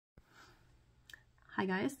Hi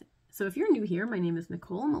guys. So if you're new here, my name is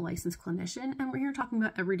Nicole. I'm a licensed clinician, and we're here talking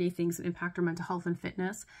about everyday things that impact our mental health and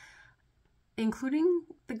fitness, including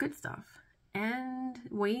the good stuff and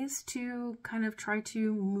ways to kind of try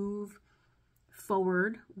to move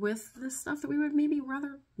forward with the stuff that we would maybe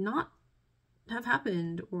rather not have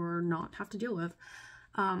happened or not have to deal with.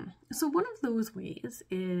 So one of those ways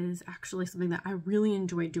is actually something that I really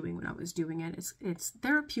enjoyed doing when I was doing it. It's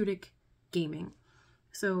therapeutic gaming.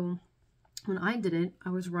 So when I did it, I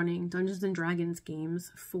was running Dungeons and Dragons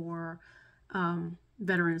games for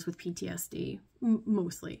veterans with PTSD,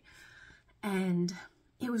 mostly. And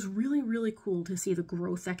it was really, really cool to see the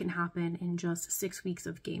growth that can happen in just 6 weeks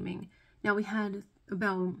of gaming. Now, we had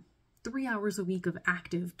about 3 hours a week of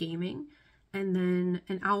active gaming and then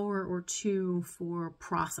an hour or two for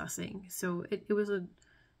processing. So it was a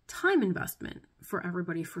time investment for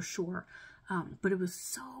everybody for sure, but it was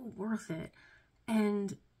so worth it.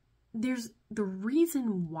 And there's the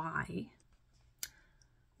reason why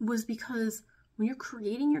was because when you're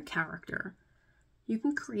creating your character, you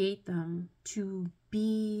can create them to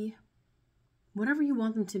be whatever you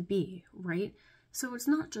want them to be, right? So it's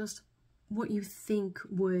not just what you think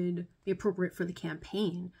would be appropriate for the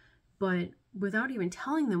campaign, but without even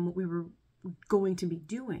telling them what we were going to be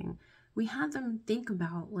doing, we had them think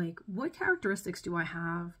about, like, what characteristics do I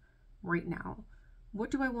have right now? What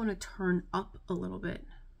do I want to turn up a little bit?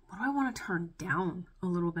 What do I want to turn down a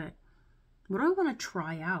little bit? What do I want to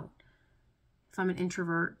try out? If I'm an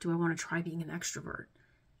introvert, do I want to try being an extrovert?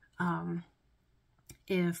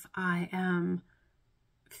 If I am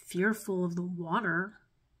fearful of the water,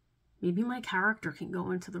 maybe my character can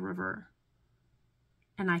go into the river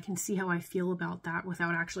and I can see how I feel about that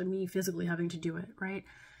without actually me physically having to do it, right?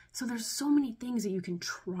 So there's so many things that you can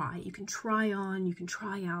try. You can try on, you can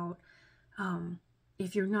try out.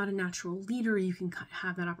 If you're not a natural leader, you can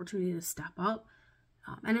have that opportunity to step up.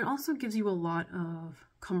 And it also gives you a lot of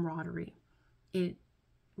camaraderie. It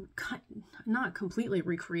not completely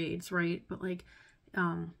recreates, right? But like,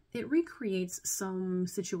 it recreates some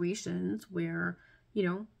situations where, you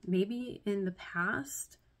know, maybe in the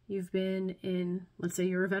past you've been in, let's say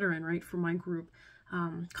you're a veteran, right? For my group,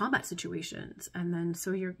 combat situations. And then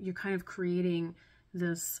so you're kind of creating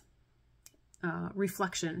this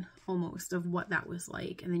reflection almost of what that was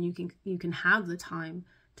like, and then you can have the time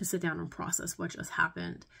to sit down and process what just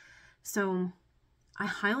happened. So I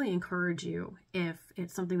highly encourage you, if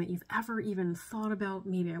it's something that you've ever even thought about,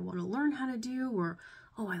 maybe I want to learn how to do, or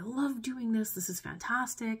oh, I love doing this is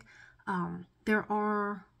fantastic. There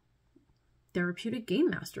are therapeutic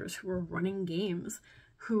game masters who are running games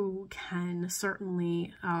who can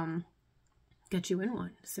certainly get you in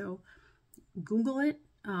one. So Google it,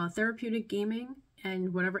 therapeutic gaming,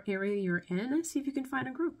 and whatever area you're in, see if you can find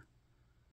a group.